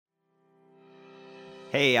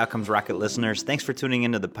Hey, Outcomes Rocket listeners, thanks for tuning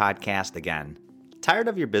into the podcast again. Tired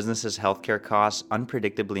of your business's healthcare costs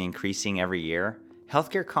unpredictably increasing every year?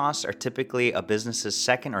 Healthcare costs are typically a business's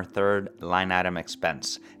second or third line item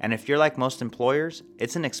expense, and if you're like most employers,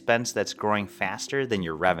 it's an expense that's growing faster than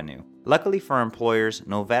your revenue. Luckily for employers,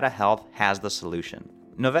 Novetta Health has the solution.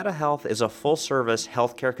 Novetta Health is a full-service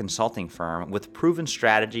healthcare consulting firm with proven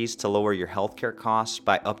strategies to lower your healthcare costs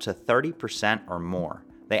by up to 30% or more.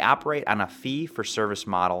 They operate on a fee-for-service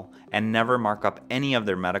model and never mark up any of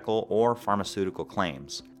their medical or pharmaceutical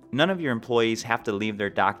claims. None of your employees have to leave their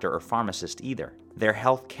doctor or pharmacist either. Their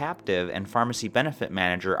health captive and pharmacy benefit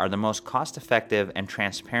manager are the most cost-effective and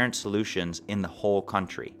transparent solutions in the whole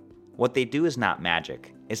country. What they do is not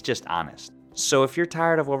magic, it's just honest. So if you're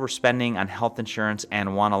tired of overspending on health insurance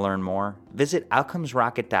and want to learn more, visit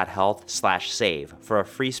outcomesrocket.health/save for a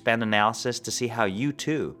free spend analysis to see how you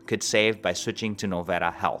too could save by switching to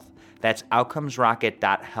Novetta Health. That's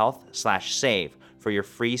outcomesrocket.health/save for your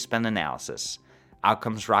free spend analysis.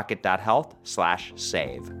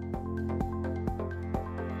 outcomesrocket.health/save.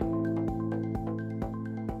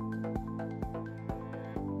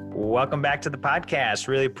 Welcome back to the podcast.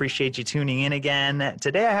 Really appreciate you tuning in again.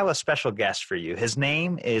 Today I have a special guest for you. His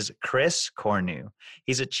name is Chris Cornue.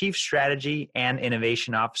 He's a Chief Strategy and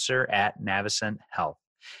Innovation Officer at Navicent Health.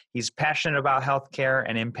 He's passionate about healthcare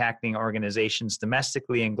and impacting organizations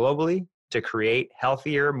domestically and globally to create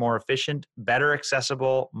healthier, more efficient, better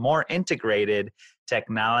accessible, more integrated,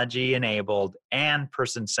 technology-enabled, and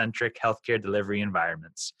person-centric healthcare delivery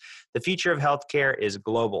environments. The future of healthcare is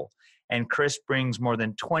global. And Chris brings more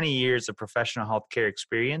than 20 years of professional healthcare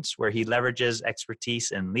experience where he leverages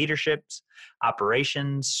expertise in leadership,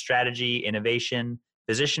 operations, strategy, innovation,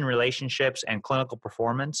 physician relationships, and clinical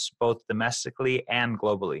performance, both domestically and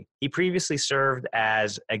globally. He previously served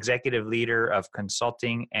as executive leader of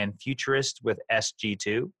consulting and futurist with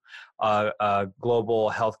SG2, a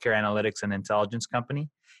global healthcare analytics and intelligence company.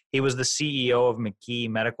 He was the CEO of McKee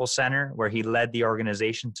Medical Center, where he led the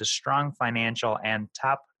organization to strong financial and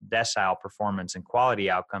top decile performance and quality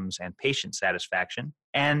outcomes and patient satisfaction.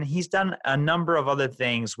 And he's done a number of other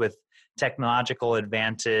things with technological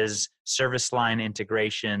advances, service line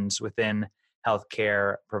integrations within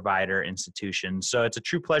healthcare provider institutions. So it's a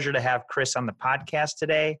true pleasure to have Chris on the podcast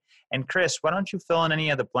today. And Chris, why don't you fill in any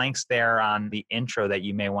of the blanks there on the intro that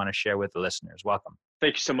you may want to share with the listeners? Welcome.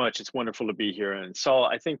 Thank you so much. It's wonderful to be here. And Saul,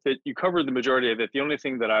 I think that you covered the majority of it. The only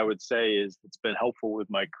thing that I would say is it's been helpful with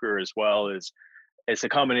my career as well is it's a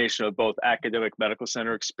combination of both academic medical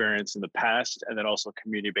center experience in the past and then also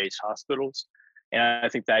community-based hospitals. And I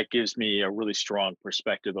think that gives me a really strong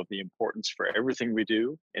perspective of the importance for everything we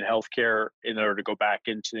do in healthcare in order to go back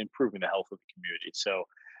into improving the health of the community. So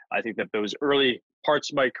I think that those early parts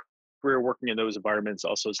of my career working in those environments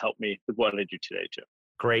also has helped me with what I do today too.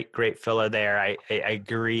 Great filler there. I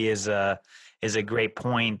agree is a great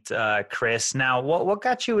point, Chris. Now, what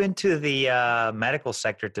got you into the medical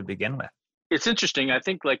sector to begin with? It's interesting. I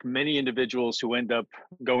think like many individuals who end up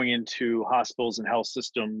going into hospitals and health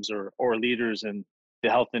systems or leaders in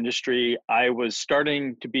the health industry, I was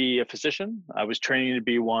starting to be a physician. I was training to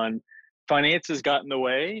be one. Finances got in the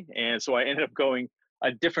way. And so I ended up going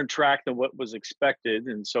a different track than what was expected.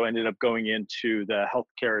 And so I ended up going into the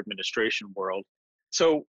healthcare administration world.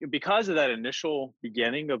 So because of that initial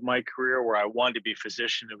beginning of my career where I wanted to be a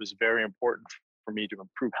physician, it was very important for me to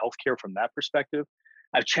improve healthcare from that perspective.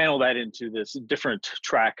 I've channeled that into this different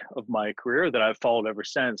track of my career that I've followed ever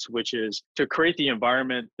since, which is to create the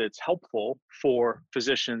environment that's helpful for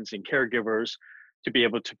physicians and caregivers to be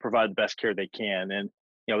able to provide the best care they can. And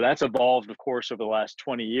that's evolved, of course, over the last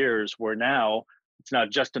 20 years, where now it's not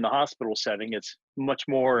just in the hospital setting, it's much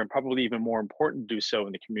more and probably even more important to do so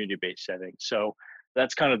in the community-based setting. So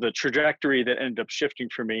that's kind of the trajectory that ended up shifting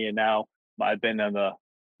for me. And now I've been on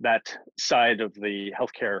that side of the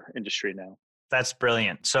healthcare industry now. That's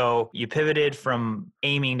brilliant. So you pivoted from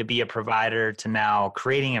aiming to be a provider to now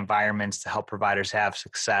creating environments to help providers have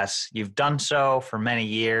success. You've done so for many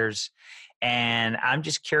years. And I'm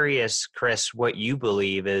just curious, Chris, what you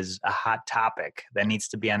believe is a hot topic that needs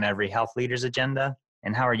to be on every health leader's agenda,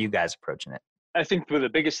 and how are you guys approaching it? I think the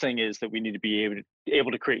biggest thing is that we need to be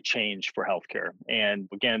able to create change for healthcare. And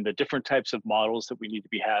again, the different types of models that we need to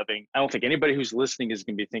be having. I don't think anybody who's listening is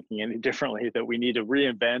going to be thinking any differently, that we need to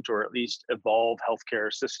reinvent or at least evolve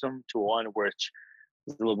healthcare system to one which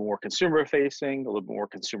is a little more consumer facing, a little more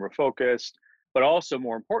consumer focused, but also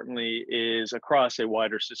more importantly is across a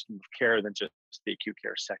wider system of care than just the acute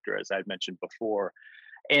care sector, as I'd mentioned before.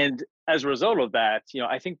 And as a result of that,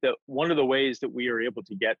 I think that one of the ways that we are able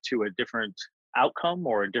to get to a different outcome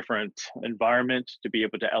or a different environment to be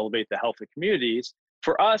able to elevate the health of communities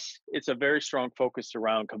For us, it's a very strong focus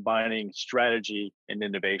around combining strategy and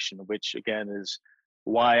innovation, which again is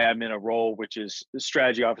why I'm in a role which is the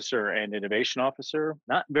strategy officer and innovation officer.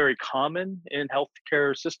 Not very common in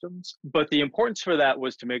healthcare systems, but the importance for that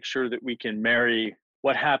was to make sure that we can marry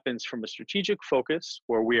what happens from a strategic focus,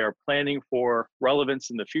 where we are planning for relevance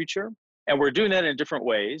in the future. And we're doing that in different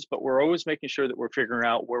ways, but we're always making sure that we're figuring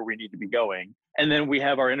out where we need to be going. And then we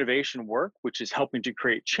have our innovation work, which is helping to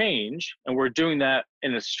create change. And we're doing that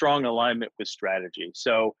in a strong alignment with strategy.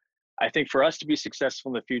 So I think for us to be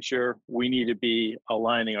successful in the future, we need to be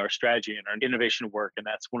aligning our strategy and our innovation work. And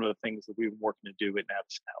that's one of the things that we've been working to do at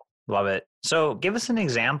Navicent Health. Love it. So give us an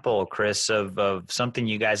example, Chris, of something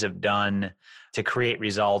you guys have done to create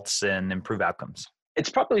results and improve outcomes. It's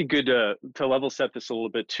probably good to level set this a little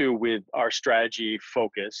bit too with our strategy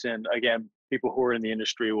focus. And again, people who are in the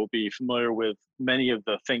industry will be familiar with many of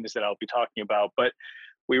the things that I'll be talking about, but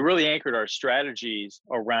we really anchored our strategies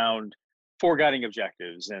around four guiding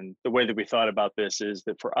objectives. And the way that we thought about this is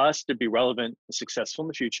that for us to be relevant and successful in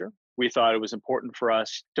the future, we thought it was important for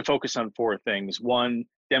us to focus on four things. One,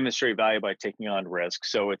 demonstrate value by taking on risk.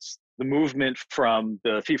 So it's the movement from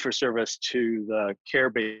the fee-for-service to the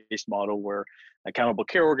care-based model, where accountable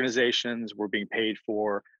care organizations were being paid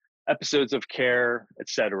for episodes of care, et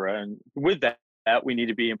cetera. And with that, we need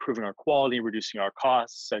to be improving our quality, reducing our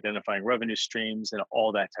costs, identifying revenue streams, and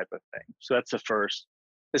all that type of thing. So that's the first.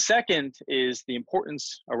 The second is the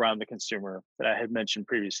importance around the consumer that I had mentioned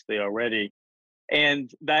previously already. And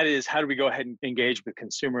that is, how do we go ahead and engage with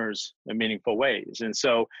consumers in meaningful ways? And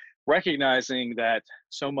so recognizing that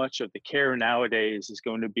so much of the care nowadays is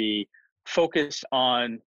going to be focused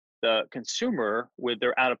on the consumer with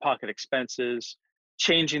their out-of-pocket expenses,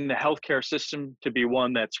 changing the healthcare system to be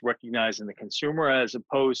one that's recognizing the consumer as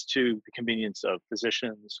opposed to the convenience of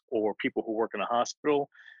physicians or people who work in a hospital.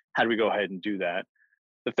 How do we go ahead and do that?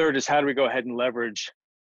 The third is, how do we go ahead and leverage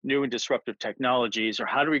new and disruptive technologies, or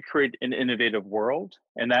how do we create an innovative world?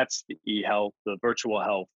 And that's the e-health, the virtual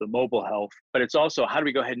health, the mobile health, but it's also, how do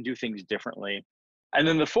we go ahead and do things differently? And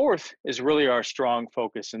then the fourth is really our strong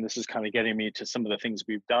focus, and this is kind of getting me to some of the things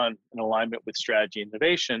we've done in alignment with strategy and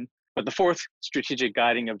innovation. But the fourth strategic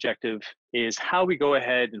guiding objective is how we go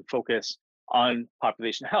ahead and focus on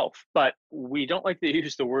population health. But we don't like to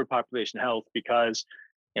use the word population health because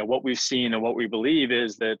what we've seen and what we believe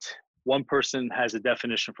is that one person has a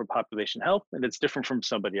definition for population health and it's different from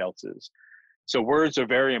somebody else's. So words are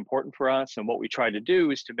very important for us. And what we try to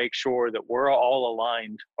do is to make sure that we're all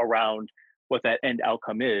aligned around what that end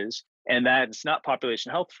outcome is. And that's not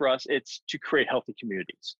population health for us, it's to create healthy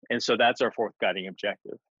communities. And so that's our fourth guiding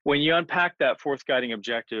objective. When you unpack that fourth guiding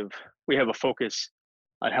objective, we have a focus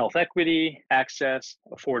on health equity, access,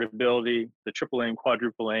 affordability, the triple aim,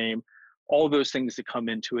 quadruple aim, all those things that come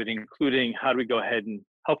into it, including how do we go ahead and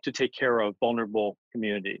help to take care of vulnerable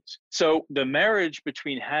communities. So the marriage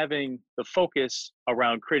between having the focus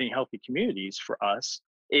around creating healthy communities for us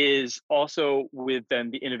is also with then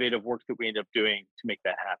the innovative work that we end up doing to make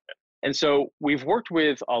that happen. And so we've worked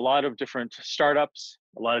with a lot of different startups,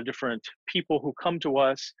 a lot of different people who come to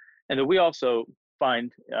us, and that we also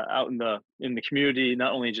find out in the community,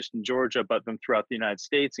 not only just in Georgia, but them throughout the United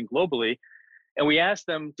States and globally. And we ask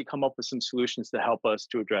them to come up with some solutions to help us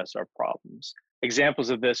to address our problems. Examples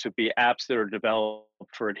of this would be apps that are developed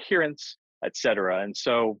for adherence, et cetera. And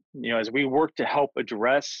so, as we work to help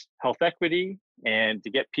address health equity and to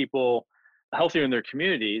get people healthier in their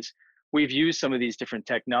communities, we've used some of these different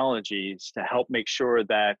technologies to help make sure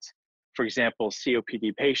that, for example,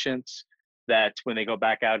 COPD patients, that when they go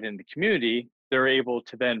back out in the community, they're able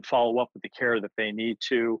to then follow up with the care that they need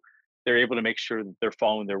to. They're able to make sure that they're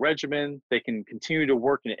following their regimen. They can continue to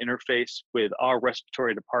work and interface with our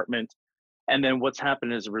respiratory department. And then what's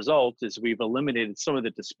happened as a result is we've eliminated some of the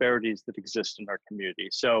disparities that exist in our community.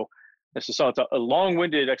 So it's a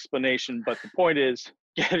long-winded explanation, but the point is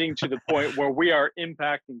getting to the point where we are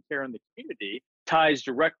impacting care in the community ties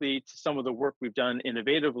directly to some of the work we've done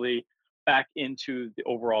innovatively back into the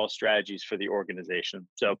overall strategies for the organization.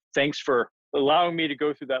 So thanks for allowing me to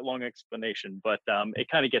go through that long explanation, but it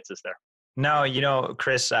kind of gets us there. No,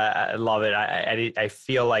 Chris, I love it. I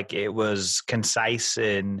feel like it was concise,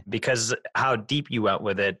 and because how deep you went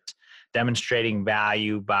with it, demonstrating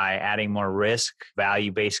value by adding more risk,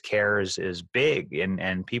 value-based care is big,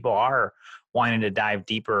 and people are wanting to dive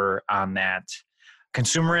deeper on that.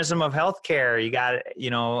 Consumerism of healthcare, you got,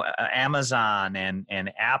 Amazon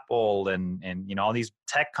and Apple and all these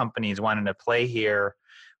tech companies wanting to play here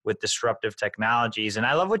with disruptive technologies. And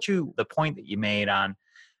I love the point that you made on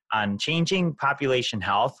changing population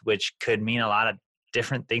health, which could mean a lot of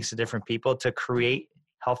different things to different people, to create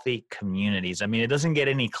healthy communities. I mean, it doesn't get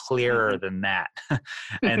any clearer Hmm. than that.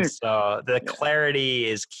 And so the Yeah. clarity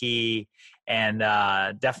is key, and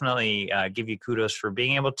definitely give you kudos for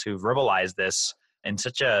being able to verbalize this in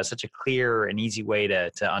such a clear and easy way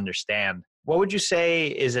to understand. What would you say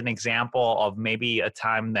is an example of maybe a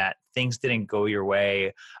time that things didn't go your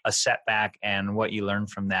way, a setback, and what you learned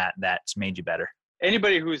from that that's made you better?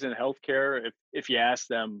 Anybody who's in healthcare, if you ask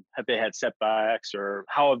them, have they had setbacks or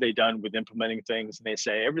how have they done with implementing things, and they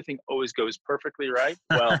say everything always goes perfectly right,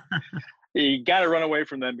 well, you got to run away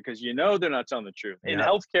from them because you know they're not telling the truth. In Yep.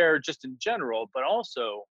 healthcare, just in general, but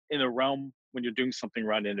also in the realm when you're doing something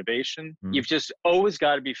around innovation, Mm. you've just always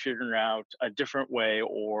got to be figuring out a different way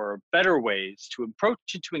or better ways to approach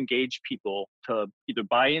it, to engage people, to either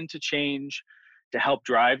buy into change, to help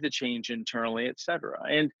drive the change internally, et cetera.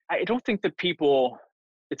 And I don't think that people,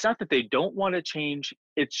 it's not that they don't want to change,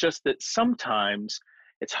 it's just that sometimes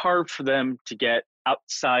it's hard for them to get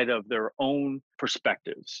outside of their own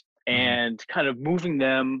perspectives Mhm. and kind of moving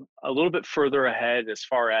them a little bit further ahead as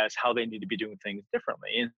far as how they need to be doing things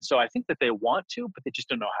differently. And so I think that they want to, but they just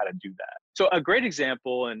don't know how to do that. So a great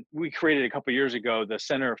example, and we created a couple of years ago, the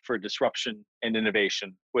Center for Disruption and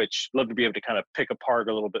Innovation, which I'd love to be able to kind of pick apart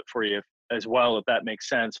a little bit for you as well, if that makes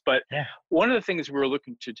sense. But Yeah. one of the things we're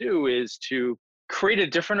looking to do is to create a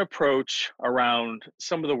different approach around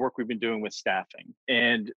some of the work we've been doing with staffing.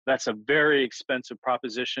 And that's a very expensive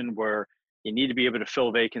proposition where you need to be able to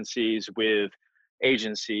fill vacancies with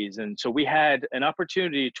agencies. And so we had an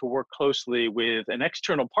opportunity to work closely with an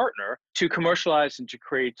external partner to commercialize and to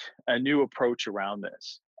create a new approach around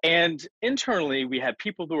this. And internally, we had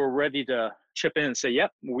people who were ready to chip in and say,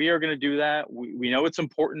 yep, we are going to do that. We know it's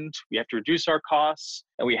important. We have to reduce our costs,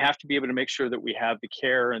 and we have to be able to make sure that we have the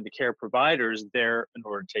care and the care providers there in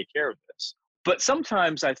order to take care of this. But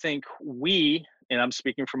sometimes I think we, and I'm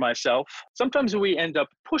speaking for myself, sometimes we end up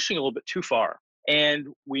pushing a little bit too far. And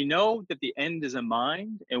we know that the end is in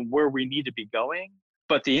mind and where we need to be going,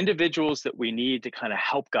 but the individuals that we need to kind of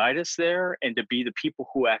help guide us there and to be the people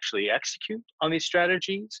who actually execute on these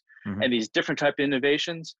strategies Mhm. and these different type of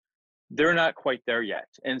innovations, they're not quite there yet.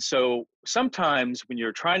 And so sometimes when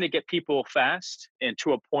you're trying to get people fast and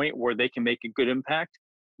to a point where they can make a good impact,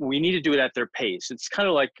 we need to do it at their pace. It's kind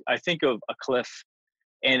of like I think of a cliff,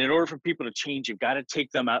 and in order for people to change, you've got to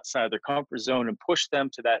take them outside of their comfort zone and push them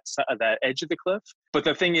to that edge of the cliff. But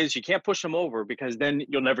the thing is, you can't push them over because then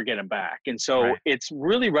you'll never get them back. And so Right. it's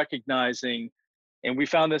really recognizing, and we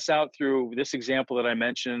found this out through this example that I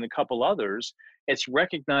mentioned and a couple others. It's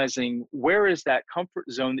recognizing where is that comfort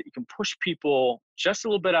zone that you can push people just a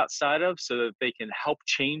little bit outside of so that they can help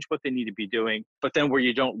change what they need to be doing, but then where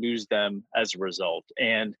you don't lose them as a result.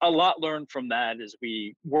 And a lot learned from that as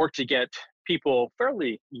we work to get people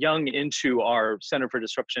fairly young into our Center for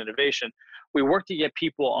Disruption Innovation. We work to get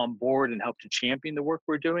people on board and help to champion the work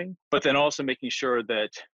we're doing, but then also making sure that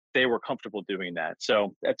they were comfortable doing that.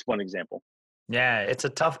 So that's one example. Yeah, it's a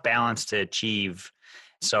tough balance to achieve.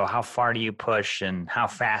 So how far do you push and how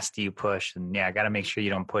fast do you push? And yeah, I got to make sure you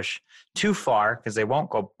don't push too far because they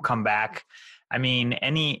won't come back. I mean,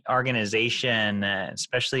 any organization,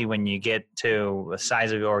 especially when you get to the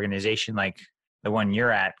size of the organization like the one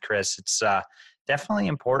you're at, Chris, it's definitely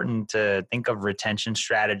important to think of retention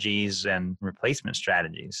strategies and replacement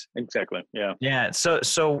strategies. Exactly. Yeah. Yeah.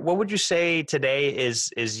 So what would you say today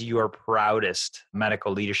is your proudest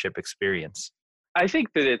medical leadership experience? I think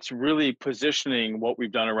that it's really positioning what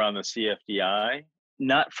we've done around the CFDI,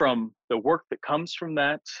 not from the work that comes from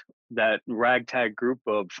that ragtag group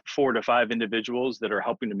of 4 to 5 individuals that are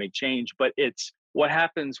helping to make change, but it's what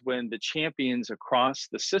happens when the champions across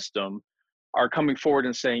the system are coming forward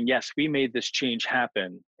and saying, yes, we made this change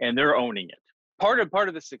happen, and they're owning it. Part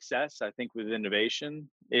of the success, I think, with innovation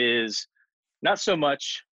is not so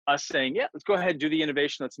much us saying, yeah, let's go ahead and do the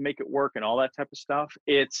innovation, let's make it work and all that type of stuff.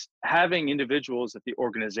 It's having individuals at the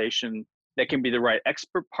organization that can be the right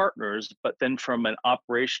expert partners, but then from an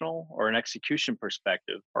operational or an execution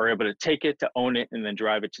perspective, are able to take it, to own it, and then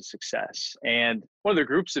drive it to success. And one of the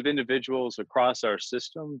groups of individuals across our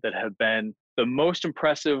system that have been the most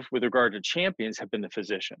impressive with regard to champions have been the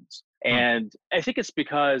physicians. Hmm. And I think it's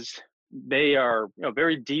because they are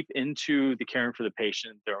very deep into the caring for the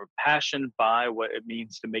patient. They're passionate by what it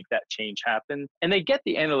means to make that change happen, and they get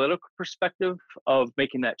the analytical perspective of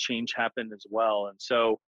making that change happen as well. And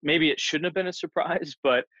so maybe it shouldn't have been a surprise,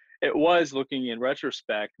 but it was, looking in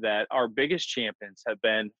retrospect, that our biggest champions have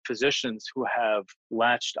been physicians who have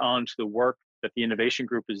latched on to the work that the innovation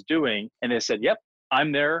group is doing, and they said, yep,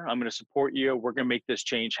 I'm there, I'm going to support you, we're going to make this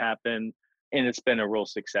change happen. And it's been a real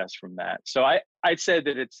success from that. So I'd say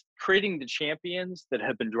that it's creating the champions that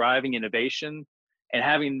have been driving innovation and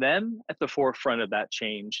having them at the forefront of that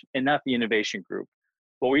change and not the innovation group.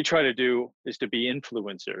 What we try to do is to be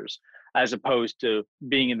influencers as opposed to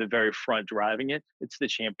being in the very front driving it. It's the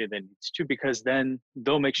champion that needs to, because then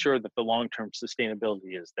they'll make sure that the long-term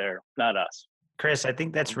sustainability is there, not us. Chris, I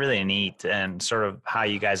think that's really neat, and sort of how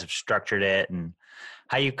you guys have structured it and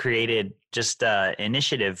how you created just an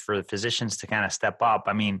initiative for the physicians to kind of step up.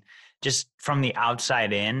 I mean, just from the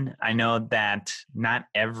outside in, I know that not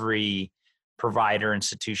every provider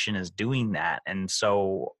institution is doing that. And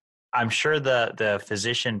so I'm sure the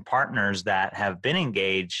physician partners that have been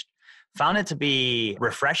engaged found it to be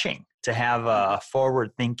refreshing to have a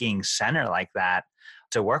forward thinking center like that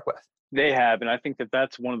to work with. They have, and I think that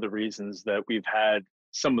that's one of the reasons that we've had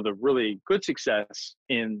some of the really good success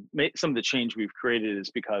in some of the change we've created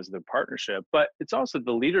is because of the partnership, but it's also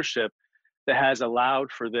the leadership that has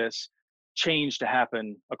allowed for this change to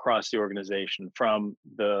happen across the organization, from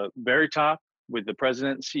the very top with the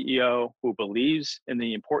president and CEO who believes in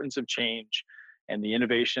the importance of change and the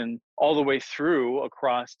innovation, all the way through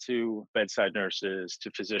across to bedside nurses,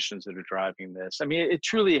 to physicians that are driving this. I mean, it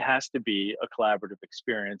truly has to be a collaborative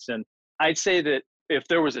experience. And I'd say that if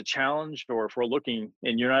there was a challenge, or if we're looking,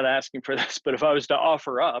 and you're not asking for this, but if I was to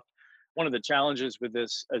offer up, one of the challenges with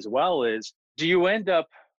this as well is, do you end up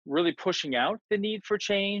really pushing out the need for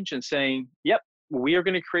change and saying, yep, we are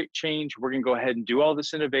going to create change, we're going to go ahead and do all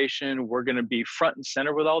this innovation, we're going to be front and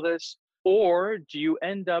center with all this? Or do you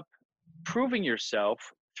end up proving yourself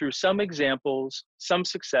through some examples, some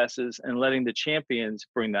successes, and letting the champions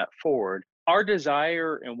bring that forward? Our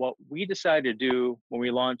desire, and what we decided to do when we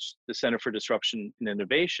launched the Center for Disruption and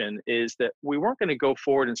Innovation, is that we weren't going to go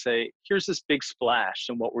forward and say, here's this big splash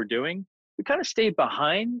in what we're doing. We kind of stayed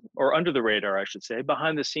behind, or under the radar, I should say,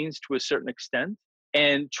 behind the scenes to a certain extent,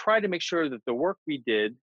 and try to make sure that the work we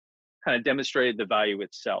did kind of demonstrated the value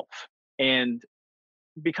itself. And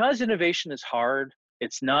because innovation is hard,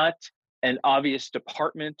 it's not an obvious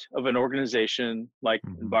department of an organization like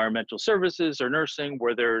environmental services or nursing,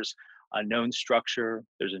 where there's a known structure,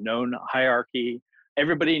 there's a known hierarchy,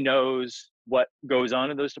 everybody knows what goes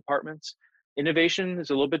on in those departments. Innovation is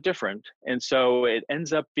a little bit different. And so it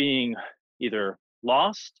ends up being either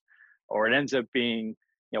lost, or it ends up being,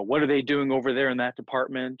 what are they doing over there in that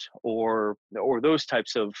department, or those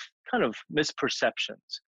types of kind of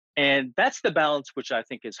misperceptions. And that's the balance which I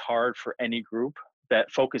think is hard for any group that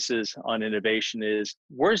focuses on innovation, is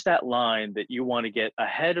where's that line that you want to get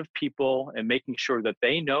ahead of people and making sure that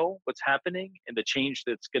they know what's happening and the change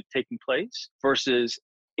that's taking place, versus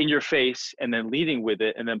in your face and then leading with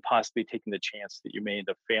it and then possibly taking the chance that you may end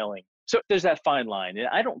up failing. So there's that fine line. And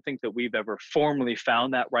I don't think that we've ever formally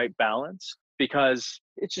found that right balance, because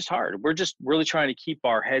it's just hard. We're just really trying to keep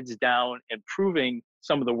our heads down and proving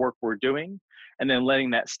some of the work we're doing, and then letting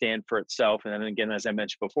that stand for itself. And then again, as I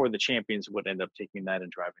mentioned before, the champions would end up taking that and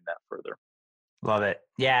driving that further. Love it.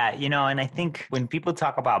 Yeah. And I think when people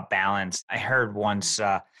talk about balance, I heard once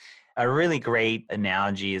a really great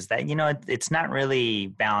analogy is that, it's not really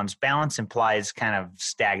balance. Balance implies kind of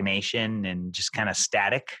stagnation and just kind of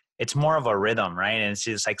static. It's more of a rhythm, right? And it's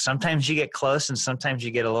just like sometimes you get close and sometimes you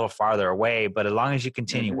get a little farther away, but as long as you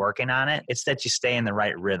continue working on it, it's that you stay in the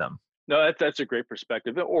right rhythm. No, that's a great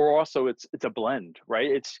perspective. Or also it's a blend,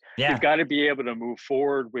 right? You've got to be able to move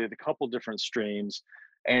forward with a couple different streams,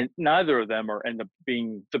 and neither of them end up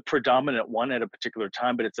being the predominant one at a particular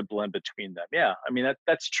time, but it's a blend between them. Yeah, I mean,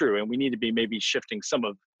 that's true. And we need to be maybe shifting some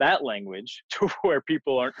of that language to where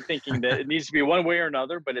people aren't thinking that it needs to be one way or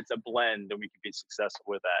another, but it's a blend, and we can be successful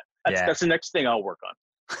with that. That's the next thing I'll work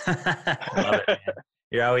on. Love it,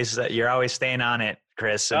 man. You're always staying on it,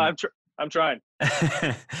 Chris. I'm trying.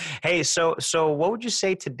 Hey, so what would you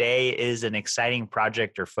say today is an exciting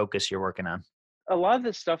project or focus you're working on? A lot of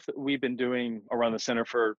the stuff that we've been doing around the Center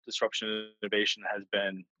for Disruption and Innovation has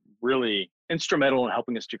been really instrumental in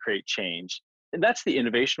helping us to create change. And that's the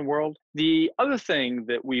innovation world. The other thing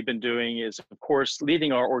that we've been doing is, of course,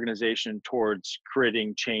 leading our organization towards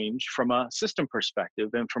creating change from a system perspective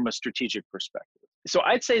and from a strategic perspective. So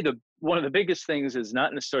I'd say one of the biggest things is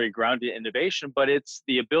not necessarily grounded in innovation, but it's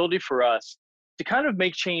the ability for us to kind of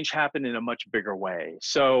make change happen in a much bigger way.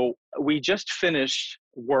 So we just finished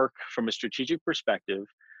work from a strategic perspective,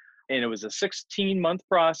 and it was a 16-month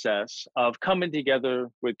process of coming together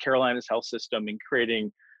with Carolina's health system and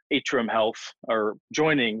creating Atrium Health, or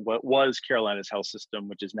joining what was Carolina's health system,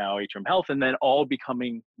 which is now Atrium Health, and then all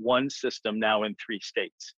becoming one system now in 3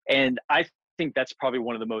 states. And I think that's probably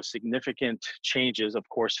one of the most significant changes, of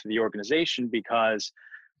course, for the organization, because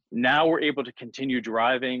now we're able to continue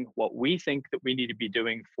driving what we think that we need to be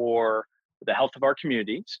doing for the health of our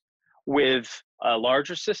communities with a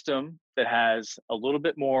larger system that has a little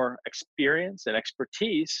bit more experience and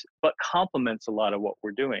expertise, but complements a lot of what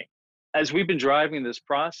we're doing. As we've been driving this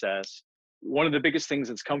process, one of the biggest things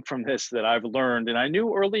that's come from this that I've learned, and I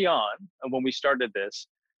knew early on when we started this,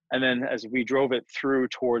 and then as we drove it through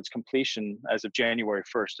towards completion as of January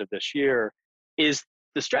 1st of this year, is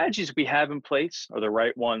the strategies we have in place are the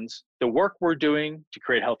right ones. The work we're doing to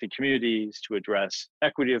create healthy communities, to address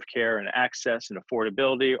equity of care and access and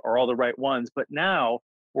affordability are all the right ones. But now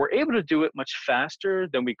we're able to do it much faster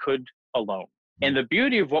than we could alone. And the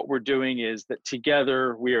beauty of what we're doing is that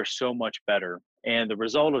together we are so much better. And the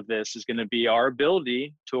result of this is going to be our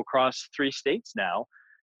ability to, across 3 states now,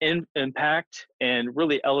 impact and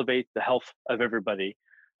really elevate the health of everybody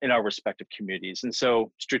in our respective communities. And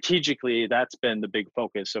so strategically, that's been the big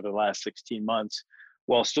focus over the last 16 months,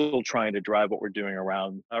 while still trying to drive what we're doing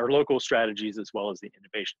around our local strategies as well as the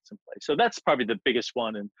innovations in place. So that's probably the biggest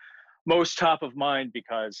one and most top of mind,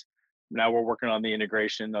 because now we're working on the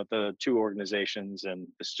integration of the 2 organizations, and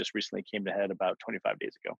this just recently came to head about 25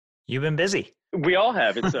 days ago. You've been busy. We all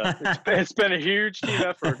have. It's been a huge team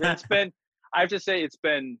effort. I have to say, it's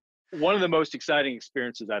been one of the most exciting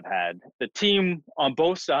experiences I've had. The team on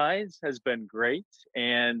both sides has been great,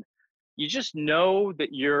 and you just know that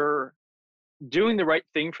you're doing the right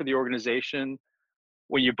thing for the organization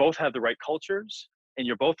when you both have the right cultures and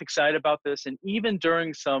you're both excited about this. And even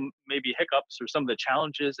during some maybe hiccups or some of the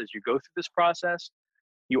challenges as you go through this process,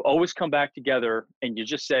 you always come back together and you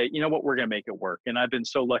just say, you know what, we're going to make it work. And I've been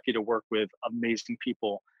so lucky to work with amazing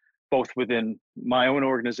people, both within my own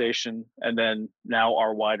organization and then now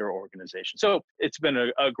our wider organization. So it's been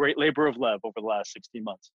a great labor of love over the last 16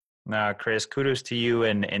 months. Chris, kudos to you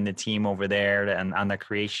and the team over there and on the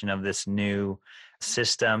creation of this new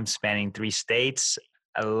system spanning 3 states.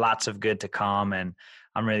 Lots of good to come, and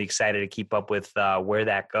I'm really excited to keep up with where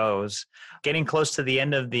that goes. Getting close to the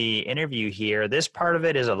end of the interview here. This part of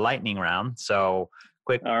it is a lightning round. So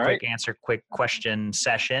quick answer, quick question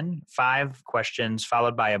session. 5 questions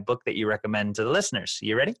followed by a book that you recommend to the listeners.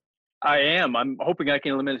 You ready? I am. I'm hoping I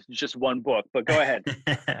can limit it to just one book, but go ahead.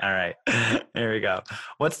 All right. There we go.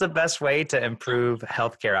 What's the best way to improve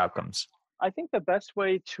healthcare outcomes? I think the best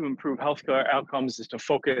way to improve healthcare outcomes is to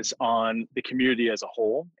focus on the community as a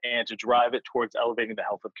whole and to drive it towards elevating the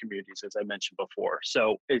health of communities, as I mentioned before.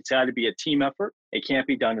 So it's got to be a team effort. It can't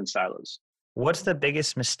be done in silos. What's the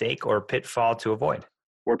biggest mistake or pitfall to avoid?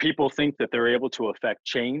 Where people think that they're able to affect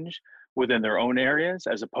change within their own areas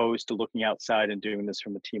as opposed to looking outside and doing this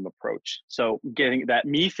from a team approach. So getting that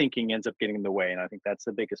me thinking ends up getting in the way. And I think that's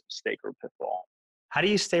the biggest mistake or pitfall. How do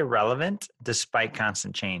you stay relevant despite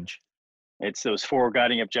constant change? It's those 4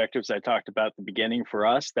 guiding objectives I talked about at the beginning for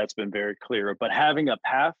us. That's been very clear. But having a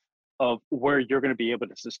path of where you're going to be able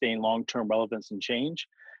to sustain long-term relevance and change,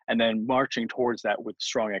 and then marching towards that with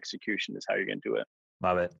strong execution is how you're going to do it.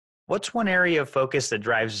 Love it. What's one area of focus that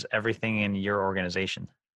drives everything in your organization?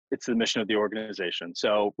 It's the mission of the organization.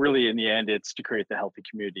 So really, in the end, it's to create the healthy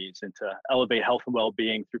communities and to elevate health and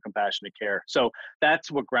well-being through compassionate care. So that's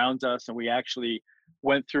what grounds us. And we actually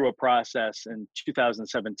went through a process in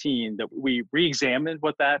 2017 that we re-examined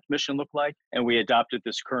what that mission looked like. And we adopted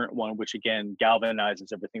this current one, which again, galvanizes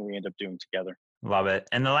everything we end up doing together. Love it.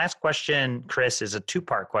 And the last question, Chris, is a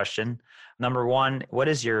 2-part question. Number 1, what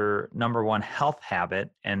is your number 1 health habit?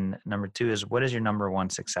 And number 2 is, what is your number 1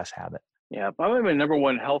 success habit? Yeah, probably my number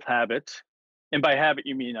 1 health habit. And by habit,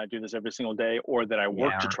 you mean I do this every single day or that I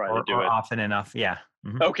work to try to do it? Often enough, yeah.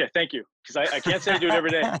 Mm-hmm. Okay, thank you. Because I can't say I do it every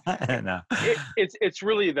day. No. It's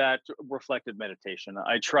really that reflective meditation.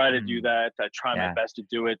 I try to do that. I try my best to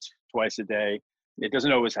do it twice a day. It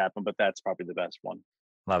doesn't always happen, but that's probably the best one.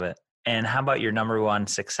 Love it. And how about your number 1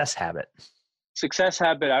 success habit? Success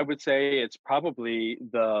habit, I would say it's probably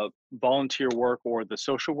the volunteer work or the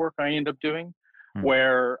social work I end up doing,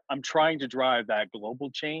 where I'm trying to drive that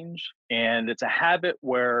global change. And it's a habit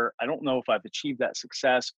where I don't know if I've achieved that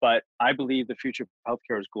success, but I believe the future of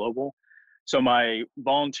healthcare is global. So my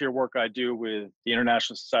volunteer work I do with the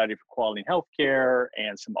International Society for Quality in Healthcare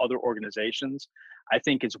and some other organizations, I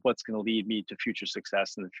think is what's going to lead me to future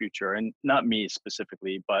success in the future. And not me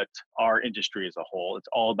specifically, but our industry as a whole. It's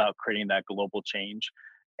all about creating that global change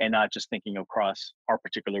and not just thinking across our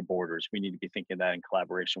particular borders. We need to be thinking that in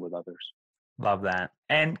collaboration with others. Love that.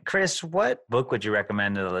 And Chris, what book would you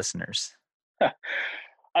recommend to the listeners?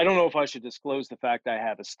 I don't know if I should disclose the fact I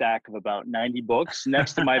have a stack of about 90 books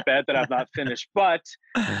next to my bed that I've not finished, but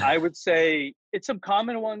I would say it's some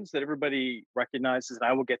common ones that everybody recognizes, and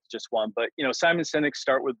I will get to just one. But, Simon Sinek's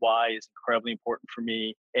Start With Why is incredibly important for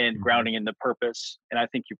me, and grounding in the purpose. And I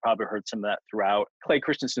think you probably heard some of that throughout. Clay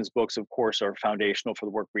Christensen's books, of course, are foundational for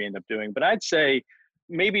the work we end up doing. But I'd say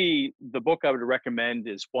maybe the book I would recommend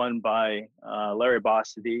is one by Larry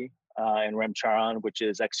Bossidy and Rem Charan, which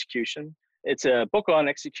is Execution. It's a book on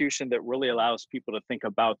execution that really allows people to think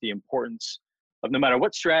about the importance of no matter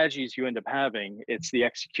what strategies you end up having, it's the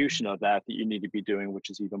execution of that you need to be doing, which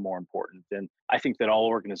is even more important. And I think that all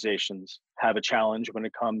organizations have a challenge when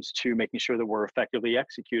it comes to making sure that we're effectively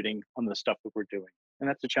executing on the stuff that we're doing. And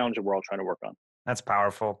that's a challenge that we're all trying to work on. That's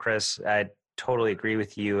powerful, Chris. I totally agree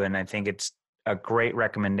with you. And I think it's a great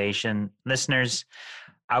recommendation. Listeners,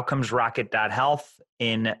 outcomesrocket.health.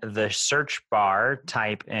 In the search bar,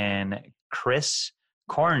 type in Chris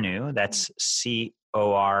Cornue, that's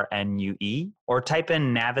Cornue, or type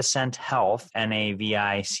in Navicent Health,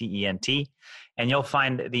 Navicent, and you'll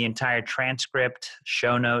find the entire transcript,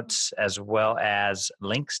 show notes, as well as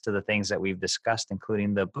links to the things that we've discussed,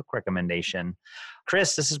 including the book recommendation.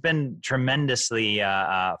 Chris, this has been tremendously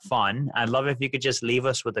fun. I'd love if you could just leave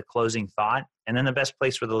us with a closing thought, and then the best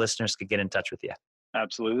place where the listeners could get in touch with you.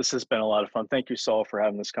 Absolutely. This has been a lot of fun. Thank you, Saul, for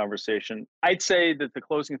having this conversation. I'd say that the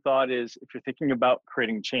closing thought is, if you're thinking about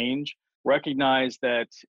creating change, recognize that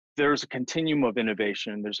there's a continuum of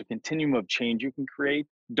innovation. There's a continuum of change you can create.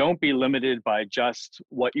 Don't be limited by just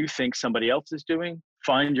what you think somebody else is doing.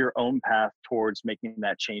 Find your own path towards making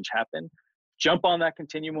that change happen. Jump on that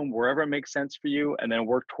continuum wherever it makes sense for you, and then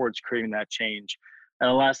work towards creating that change. And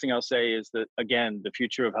the last thing I'll say is that, again, the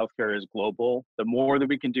future of healthcare is global. The more that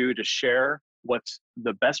we can do to share what's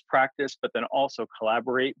the best practice, but then also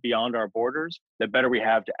collaborate beyond our borders, the better we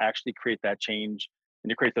have to actually create that change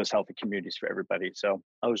and to create those healthy communities for everybody. So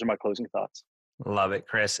those are my closing thoughts. Love it,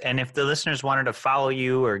 Chris. And if the listeners wanted to follow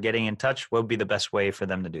you or getting in touch, what would be the best way for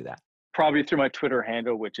them to do that? Probably through my Twitter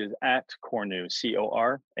handle, which is @Cornue,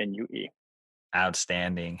 Cornue.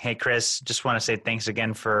 Outstanding. Hey, Chris, just want to say thanks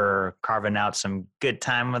again for carving out some good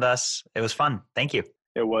time with us. It was fun. Thank you.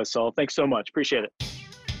 It was, Saul. Thanks so much. Appreciate it.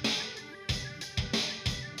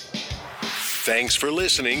 Thanks for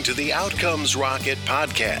listening to the Outcomes Rocket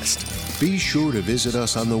podcast. Be sure to visit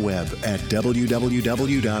us on the web at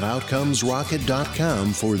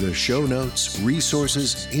www.outcomesrocket.com for the show notes,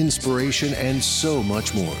 resources, inspiration, and so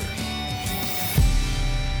much more.